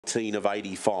of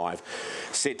 85.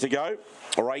 Set to go.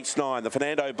 Race 9, the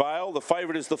Fernando Bale. The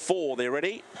favourite is the 4. They're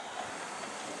ready.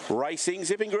 Racing,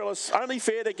 Zipping Grillis, only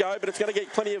fair to go, but it's going to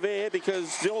get plenty of air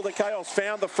because Zelda Chaos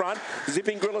found the front.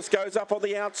 Zipping Grillis goes up on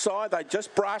the outside. They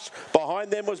just brush. Behind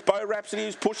them was Bo Rhapsody,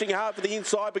 who's pushing hard for the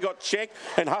inside, but got checked.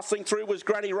 And hustling through was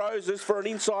Granny Roses for an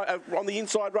inside, on the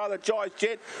inside rather, Jai's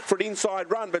Jet for an inside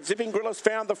run. But Zipping Grillis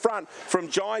found the front from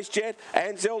Jai's Jet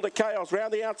and Zelda Chaos.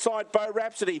 Round the outside, Bo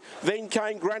Rhapsody. Then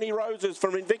came Granny Roses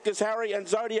from Invictus Harry and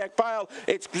Zodiac Bale.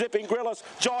 It's Zipping Grillis.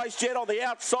 Jai's Jet on the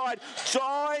outside.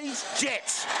 Jai's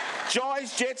Jet.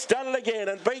 Jai's Jet's done it again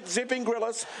and beat Zipping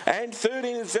Grillis, and third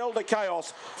in is Zelda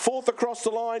Chaos. Fourth across the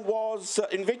line was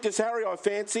Invictus Harry, I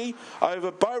fancy,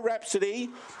 over Bo Rhapsody,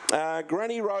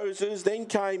 Granny Roses. Then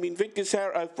came Invictus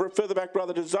Harry, further back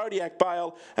brother to Zodiac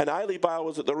Bale, and Ailey Bale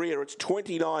was at the rear. It's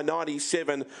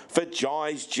 29.97 for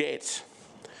Jai's Jet.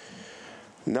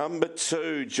 Number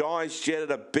 2, Jai's Jet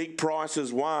at a big price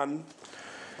as one.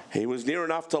 He was near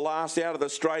enough to last out of the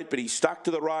straight, but he stuck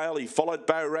to the rail. He followed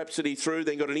Bo Rhapsody through,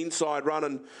 then got an inside run,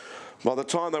 and by the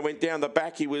time they went down the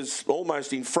back, he was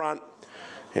almost in front.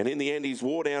 And in the end, he's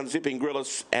wore down Zipping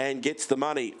Grillis and gets the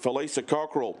money for Lisa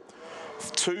Cockrell.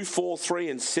 2, 4, 3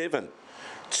 and 7.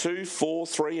 2, 4,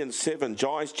 3 and 7.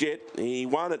 Jai's Jet, he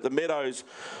won at the Meadows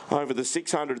over the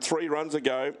 600 3 runs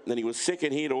ago. Then he was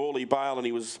second here to Orly Bale, and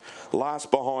he was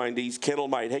last behind his kennel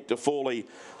mate Hector Fawley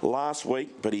last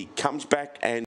week. But he comes back and